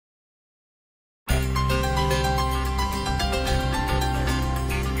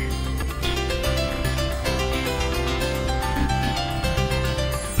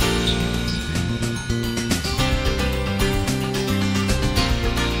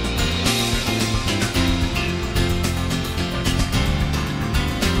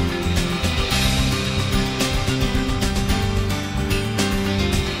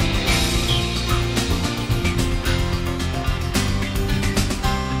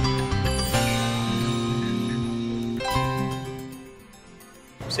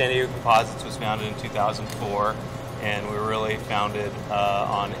San Diego Composites was founded in 2004, and we were really founded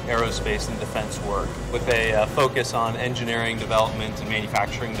on aerospace and defense work with a focus on engineering development and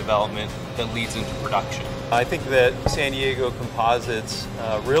manufacturing development that leads into production. I think that San Diego Composites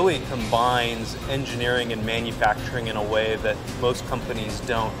really combines engineering and manufacturing in a way that most companies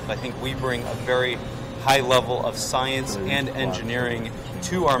don't. I think we bring a very high level of science and engineering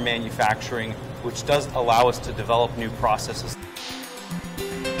to our manufacturing, which does allow us to develop new processes.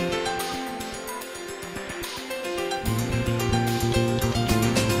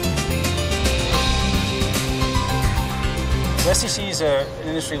 SDC is an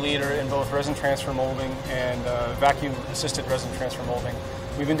industry leader in both resin transfer molding and vacuum-assisted resin transfer molding.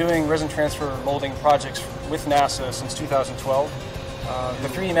 We've been doing resin transfer molding projects with NASA since 2012. The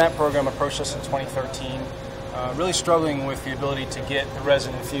 3D-MAT program approached us in 2013, really struggling with the ability to get the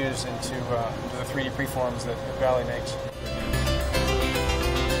resin infused into the 3D preforms that Valley makes.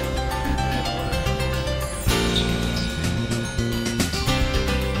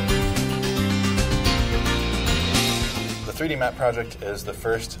 The 3D-MAT project is the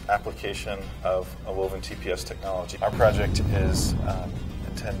first application of a woven TPS technology. Our project is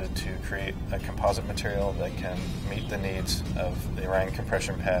intended to create a composite material that can meet the needs of the Orion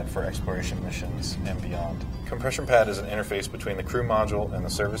compression pad for exploration missions and beyond. Compression pad is an interface between the crew module and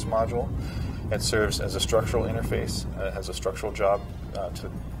the service module. It serves as a structural interface. It has a structural job to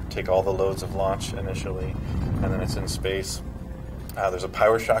take all the loads of launch initially, and then it's in space. There's a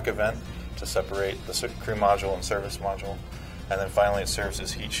power shock event to separate the crew module and service module, and then finally it serves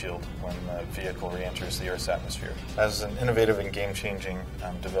as heat shield when the vehicle re-enters the Earth's atmosphere. As an innovative and game-changing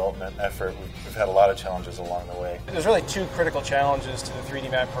development effort, we've had a lot of challenges along the way. There's really two critical challenges to the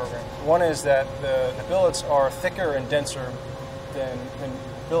 3D-MAT program. One is that the billets are thicker and denser than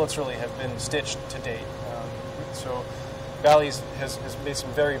billets really have been stitched to date. So Valley has made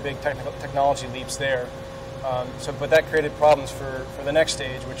some very big technology leaps there. But that created problems for the next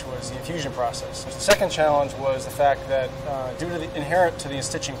stage, which was the infusion process. The second challenge was the fact that due to the inherent to the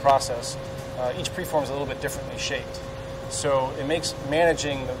stitching process, each preform is a little bit differently shaped. So it makes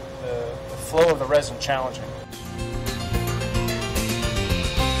managing the flow of the resin challenging.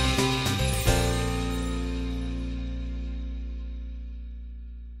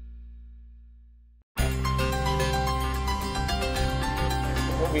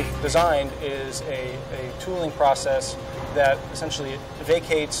 What we've designed is a tooling process that essentially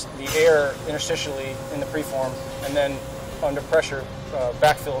vacates the air interstitially in the preform and then under pressure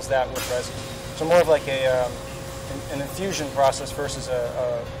backfills that with resin. So more of like an infusion process versus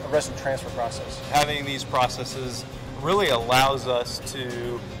a resin transfer process. Having these processes really allows us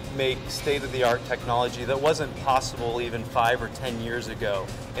to make state-of-the-art technology that wasn't possible even 5 or 10 years ago.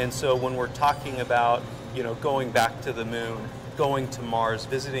 And so when we're talking about, going back to the moon, going to Mars,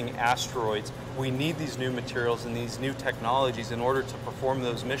 visiting asteroids, we need these new materials and these new technologies in order to perform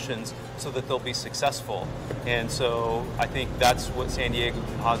those missions so that they'll be successful. And so I think that's what San Diego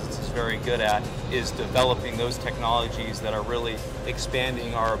Composites is very good at, is developing those technologies that are really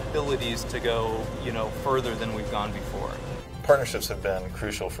expanding our abilities to go, further than we've gone before. Partnerships have been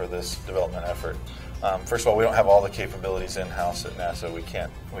crucial for this development effort. First of all, we don't have all the capabilities in-house at NASA. We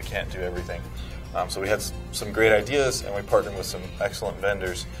can't do everything. So we had some great ideas, and we partnered with some excellent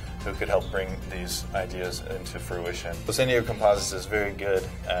vendors who could help bring these ideas into fruition. So San Diego Composites is very good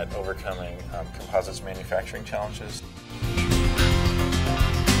at overcoming composites manufacturing challenges.